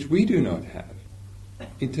something which we do not have,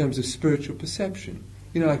 in terms of spiritual perception.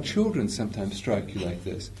 Like children sometimes strike you like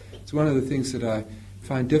this. It's one of the things that I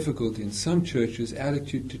find difficult in some churches'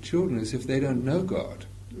 attitude to children, as if they don't know God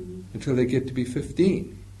until they get to be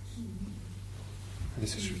 15.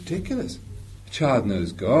 This is ridiculous. A child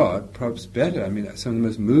knows God, perhaps better. Some of the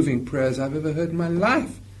most moving prayers I've ever heard in my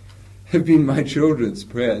life have been my children's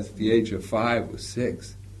prayers at the age of 5 or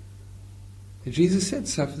 6. And Jesus said,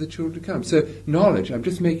 suffer the children to come. So knowledge, I'm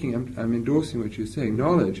endorsing what you're saying,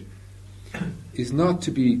 knowledge is not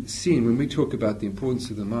to be seen, when we talk about the importance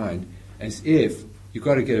of the mind, as if you've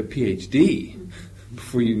got to get a PhD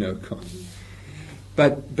before you know God.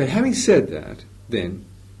 But having said that, then,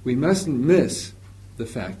 we mustn't miss the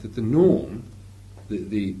fact that the norm,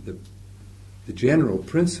 the general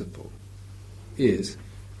principle is,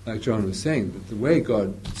 like John was saying, that the way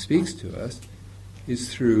God speaks to us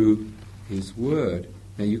is through His Word.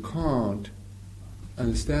 Now, you can't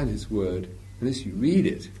understand His Word unless you read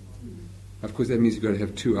it. Of course, that means you've got to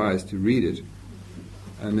have 2 eyes to read it.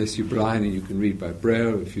 unless you're blind and you can read by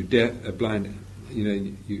Braille. If you're blind,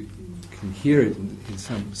 you can hear it in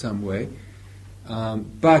some way.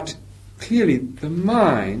 But clearly, the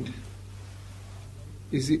mind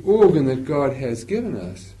is the organ that God has given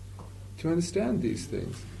us to understand these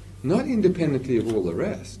things, not independently of all the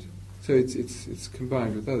rest. So it's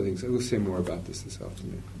combined with other things. I will say more about this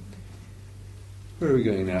afternoon. Where are we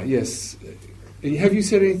going now? Yes. Have you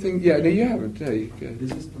said anything? Yeah, no, you haven't. No, you go.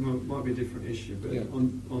 This might be a different issue, but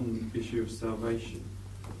on the issue of salvation,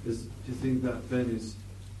 do you think that then is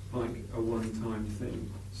like a one-time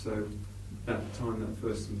thing? So that time that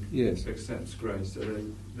person accepts grace, so they're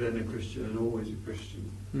then a Christian and always a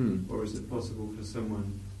Christian? Or is it possible for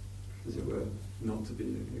someone, as it were, not to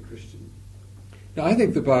be a Christian? Now, I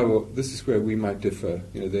think the Bible, this is where we might differ.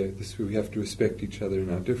 This is where we have to respect each other in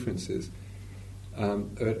our differences.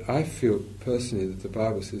 But I feel personally that the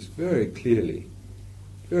Bible says very clearly,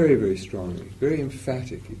 very, very strongly, very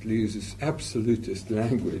emphatic, it uses absolutist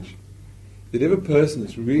language, that if a person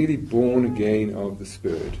is really born again of the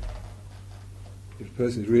Spirit,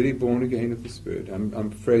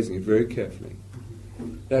 I'm phrasing it very carefully,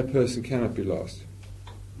 that person cannot be lost.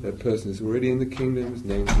 That person is already in the kingdom, his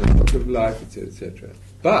name is in the book of life, etc., etc.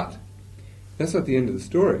 But that's not the end of the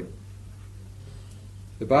story.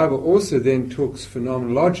 The Bible also then talks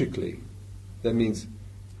phenomenologically. That means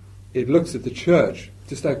it looks at the church,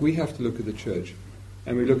 just like we have to look at the church.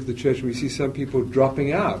 And we look at the church and we see some people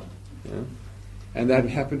dropping out. And that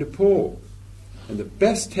happened to Paul. And the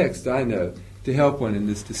best text I know to help one in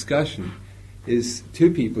this discussion is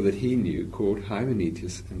two people that he knew called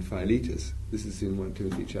Hymenaeus and Philetus. This is in 1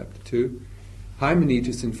 Timothy chapter 2.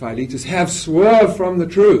 Hymenaeus and Philetus have swerved from the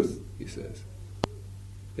truth, he says.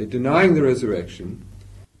 They're denying the resurrection.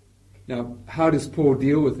 Now, how does Paul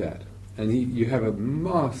deal with that? And you have a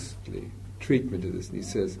masterly treatment of this, and he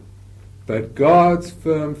says, but God's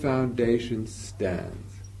firm foundation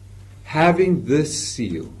stands, having this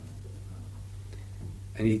seal.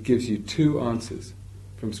 And he gives you two answers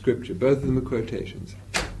from Scripture. Both of them are quotations.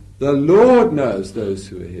 The Lord knows those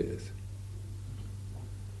who are his.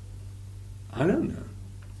 I don't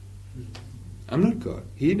know. I'm not God.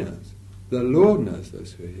 He knows. The Lord knows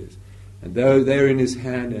those who are his. And though they're in his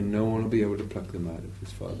hand, and no one will be able to pluck them out of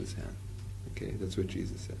his Father's hand. Okay, that's what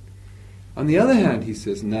Jesus said. On the other hand, he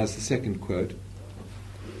says, and now's the second quote,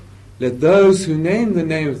 let those who name the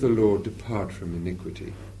name of the Lord depart from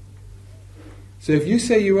iniquity. So if you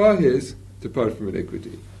say you are his, depart from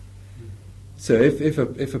iniquity. So if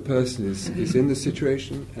a person is in this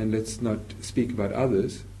situation, and let's not speak about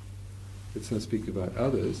others,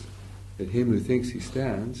 let him who thinks he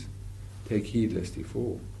stands take heed lest he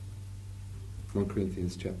fall. 1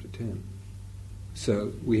 Corinthians chapter 10.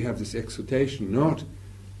 So we have this exhortation not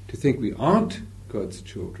to think we aren't God's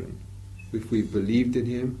children. If we've believed in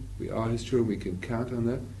him, we are his children, we can count on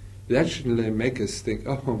that. That shouldn't then make us think,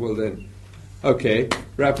 oh, well then, okay,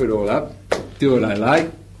 wrap it all up, do what I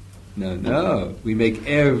like. No. We make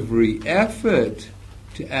every effort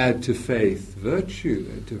to add to faith virtue,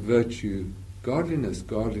 and to virtue godliness,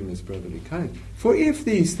 brotherly kindness. For if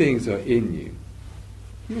these things are in you,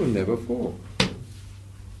 you will never fall.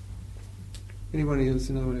 Anyone else?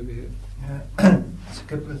 Another one over here? Yeah, it's a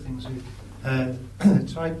couple of things. The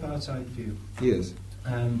tripartite view. Yes.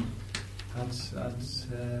 I'd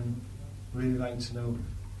really like to know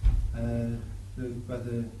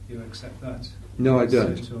whether you accept that. No, I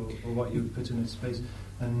don't. Or what you put in its place.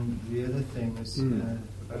 And the other thing is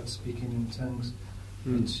about speaking in tongues,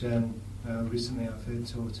 which recently I've heard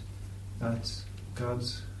taught that God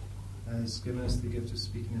has given us the gift of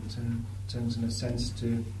speaking in tongues in a sense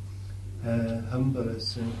to humble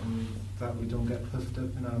us, and that we don't get puffed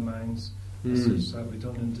up in our minds, such that we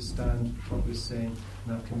don't understand what we're saying,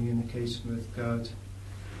 and our communication with God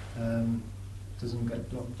doesn't get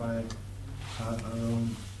blocked by our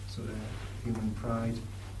own sort of human pride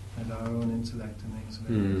and our own intellect and things.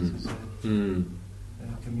 And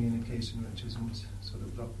it's a communication which isn't sort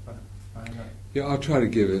of blocked by that. Yeah, I'll try to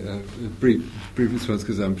give a brief response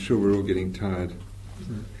because I'm sure we're all getting tired.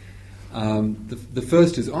 The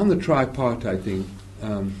first is on the tripartite thing.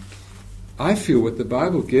 I feel what the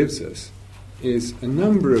Bible gives us is a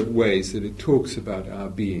number of ways that it talks about our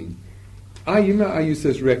being. I use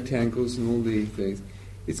those rectangles and all the things.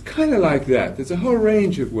 It's kind of like that. There's a whole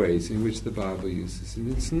range of ways in which the Bible uses,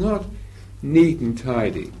 and it's not neat and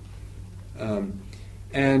tidy.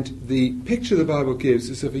 And the picture the Bible gives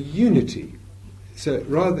is of a unity. So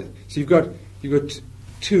you've got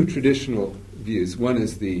two traditional views. One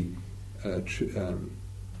is the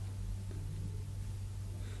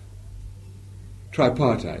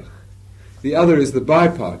tripartite, The other is the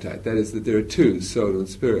bipartite, that is that there are two, soul and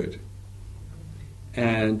spirit.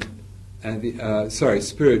 And the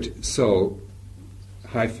spirit, soul,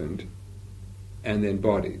 hyphened, and then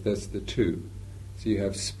body. That's the two. So you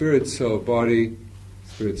have spirit, soul, body,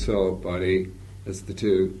 that's the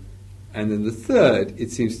two. And then the third,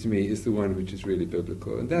 it seems to me, is the one which is really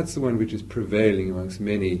biblical. And that's the one which is prevailing amongst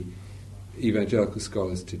many evangelical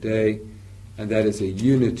scholars today, and that is a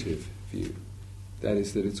unitive view. That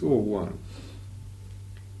is that it's all one.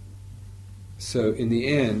 So in the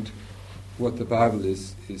end, what the Bible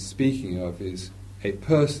is speaking of is a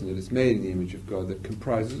person that is made in the image of God that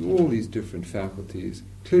comprises all these different faculties,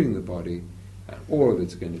 including the body, and all of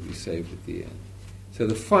it's going to be saved at the end. So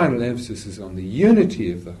the final emphasis is on the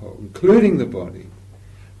unity of the whole, including the body,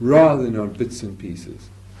 rather than on bits and pieces.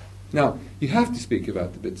 Now, you have to speak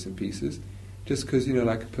about the bits and pieces, just because,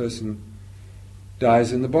 like a person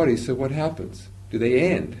dies in the body, so what happens? Do they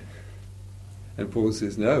end? And Paul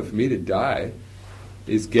says, no, for me to die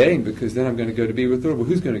is gain, because then I'm going to go to be with the Lord. Well,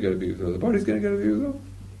 who's going to go to be with the Lord? The body's going to go to be with the Lord?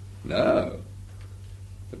 No.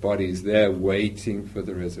 The body is there waiting for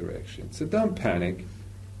the resurrection. So don't panic.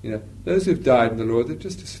 Those who've died in the Lord, they're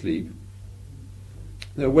just asleep.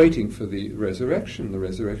 They're waiting for the resurrection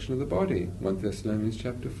of the body. 1 Thessalonians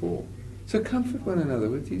chapter 4. So comfort one another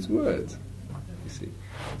with these words. You see.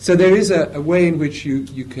 So there is a way in which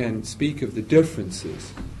you can speak of the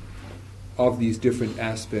differences of these different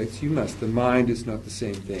aspects. The mind is not the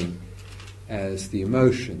same thing as the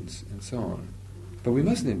emotions and so on. But we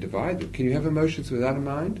mustn't then divide them. Can you have emotions without a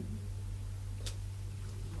mind?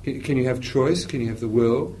 Can you have choice? Can you have the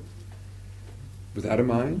will without a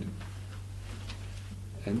mind?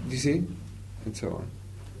 And you see? And so on.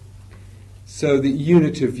 So the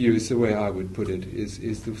unitive view is the way I would put it,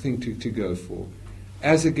 is the thing to go for,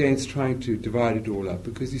 as against trying to divide it all up.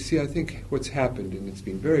 Because you see, I think what's happened, and it's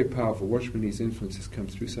been very powerful, Watchman Nee's influence has come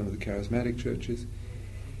through some of the charismatic churches,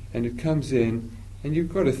 and it comes in, and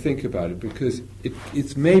you've got to think about it, because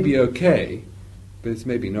it's maybe okay, but it's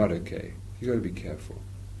maybe not okay. You've got to be careful.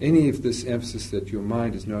 Any of this emphasis that your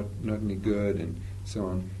mind is not any good and so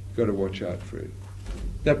on, you've got to watch out for it.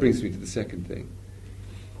 That brings me to the second thing.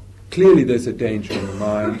 Clearly there's a danger in the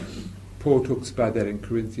mind. Paul talks about that in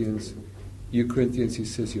Corinthians. You Corinthians, he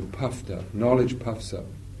says, you're puffed up. Knowledge puffs up.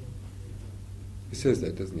 He says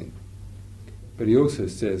that, doesn't he? But he also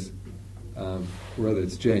says, or rather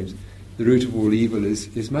it's James, the root of all evil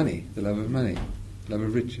is money, the love of money, love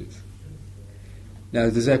of riches. Now,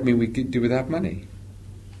 does that mean we do without money?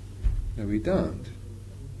 No, we don't.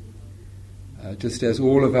 Just as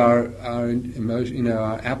all of our emotion,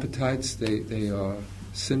 our appetites, they are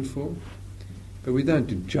sinful, but we don't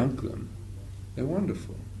do junk them. They're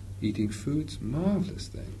wonderful. Eating food's a marvelous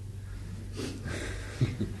thing.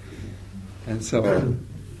 And so on.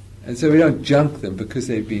 And so we don't junk them because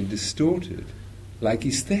they've been distorted, like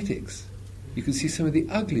aesthetics. You can see some of the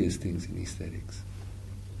ugliest things in aesthetics.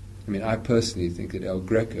 I mean, I personally think that El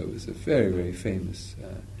Greco was a very, very famous,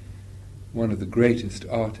 one of the greatest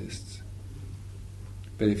artists.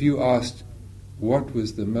 But if you asked what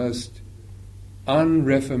was the most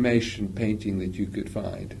un-Reformation painting that you could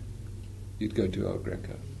find, you'd go to El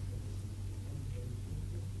Greco.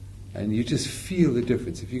 And you just feel the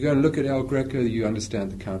difference. If you go and look at El Greco, you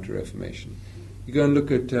understand the Counter-Reformation. You go and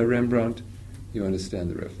look at Rembrandt, you understand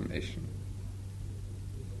the Reformation.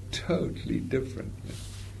 Totally different.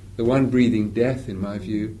 The one breathing death, in my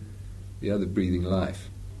view, the other breathing life.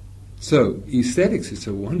 So, aesthetics is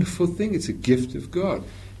a wonderful thing. It's a gift of God.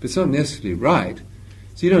 But it's not necessarily right.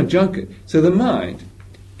 So you don't junk it. So the mind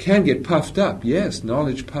can get puffed up. Yes,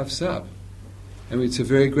 knowledge puffs up. I mean, it's a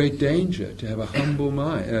very great danger to have a humble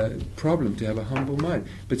mind, problem to have a humble mind.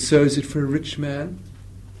 But so is it for a rich man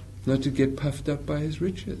not to get puffed up by his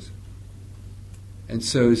riches. And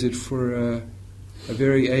so is it for a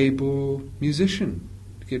very able musician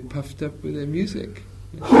to get puffed up with their music.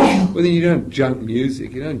 Well, then you don't junk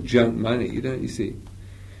music, you don't junk money, you see.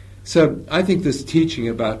 So I think this teaching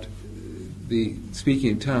about the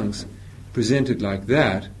speaking in tongues presented like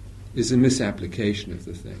that is a misapplication of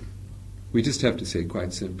the thing. We just have to say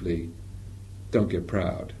quite simply, don't get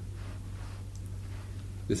proud.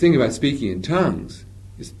 The thing about speaking in tongues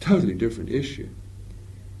is a totally different issue.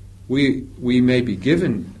 We may be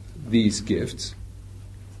given these gifts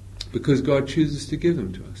because God chooses to give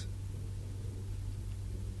them to us.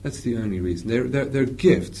 That's the only reason. They're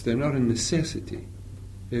gifts. They're not a necessity.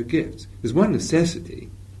 They're gifts. There's one necessity.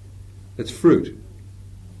 That's fruit.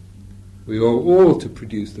 We are all to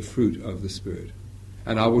produce the fruit of the Spirit.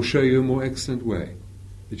 And I will show you a more excellent way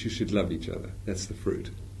that you should love each other. That's the fruit.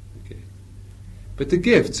 Okay. But the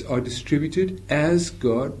gifts are distributed as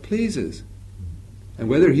God pleases. And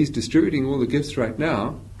whether he's distributing all the gifts right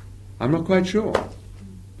now, I'm not quite sure, to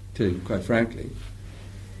tell you quite frankly.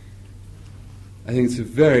 I think it's a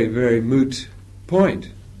very, very moot point,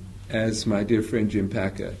 as my dear friend Jim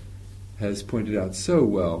Packer has pointed out so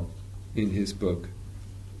well in his book,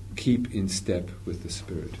 Keep in Step with the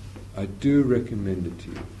Spirit. I do recommend it to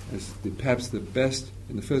you as perhaps the best,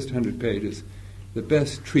 in the first 100 pages, the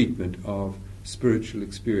best treatment of spiritual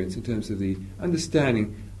experience in terms of the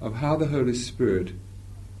understanding of how the Holy Spirit,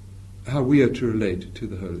 how we are to relate to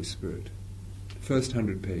the Holy Spirit. The first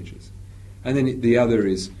 100 pages. And then the other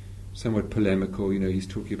is somewhat polemical. He's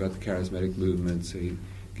talking about the charismatic movement, so he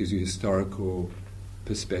gives you historical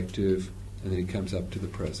perspective, and then he comes up to the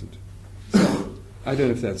present. So, I don't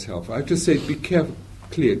know if that's helpful. I just say, be careful,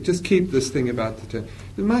 clear. Just keep this thing about the term.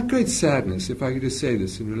 My great sadness, if I could just say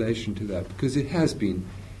this in relation to that, because it has been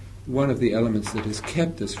one of the elements that has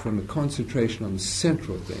kept us from a concentration on the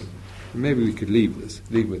central thing. And maybe we could leave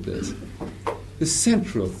with this. The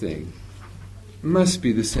central thing must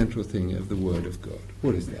be the central thing of the Word of God.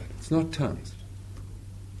 What is that? It's not tongues.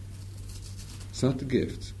 It's not the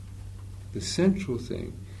gifts. The central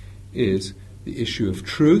thing is the issue of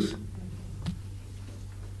truth.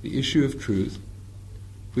 The issue of truth,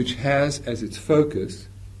 which has as its focus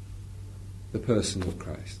the person of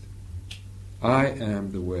Christ. I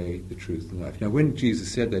am the way, the truth, and life. Now, when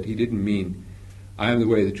Jesus said that, he didn't mean, I am the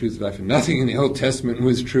way, the truth, and life, and nothing in the Old Testament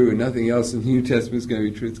was true, and nothing else in the New Testament is going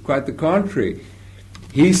to be true. It's quite the contrary.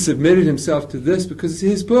 He submitted himself to this because it's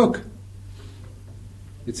his book.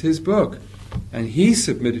 It's his book. And he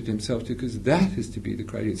submitted himself to it because that is to be the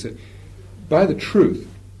criteria. So, by the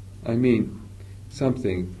truth, I mean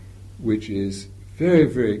something which is very,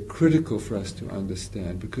 very critical for us to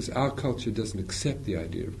understand, because our culture doesn't accept the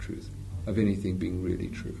idea of truth, of anything being really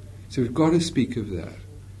true. So we've got to speak of that.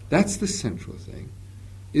 That's the central thing.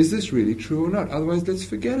 Is this really true or not? Otherwise, let's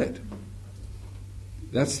forget it.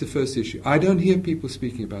 That's the first issue. I don't hear people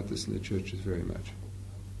speaking about this in the churches very much.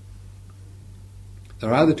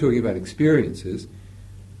 They're either talking about experiences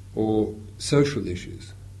or social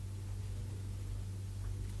issues.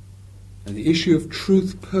 And the issue of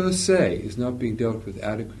truth per se is not being dealt with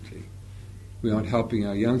adequately. We aren't helping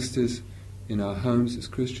our youngsters in our homes as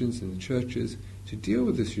Christians, in the churches, to deal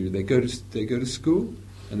with this issue. They go to school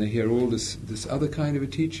and they hear all this other kind of a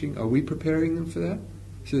teaching. Are we preparing them for that?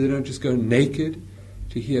 So they don't just go naked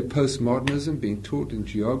to hear postmodernism being taught in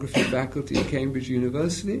geography faculty at Cambridge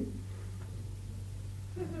University?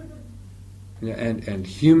 And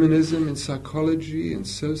humanism and psychology and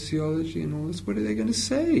sociology and all this, what are they going to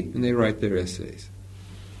say when they write their essays?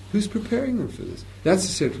 Who's preparing them for this? That's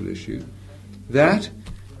the central issue. That,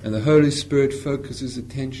 and the Holy Spirit focuses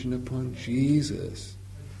attention upon Jesus.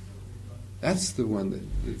 That's the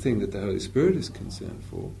thing that the Holy Spirit is concerned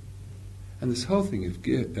for. And this whole thing of,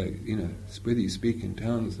 whether you speak in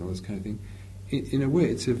tongues and all this kind of thing, in a way,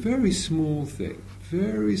 it's a very small thing.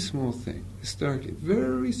 Very small thing, historically,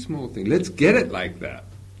 very small thing. Let's get it like that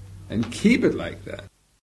and keep it like that.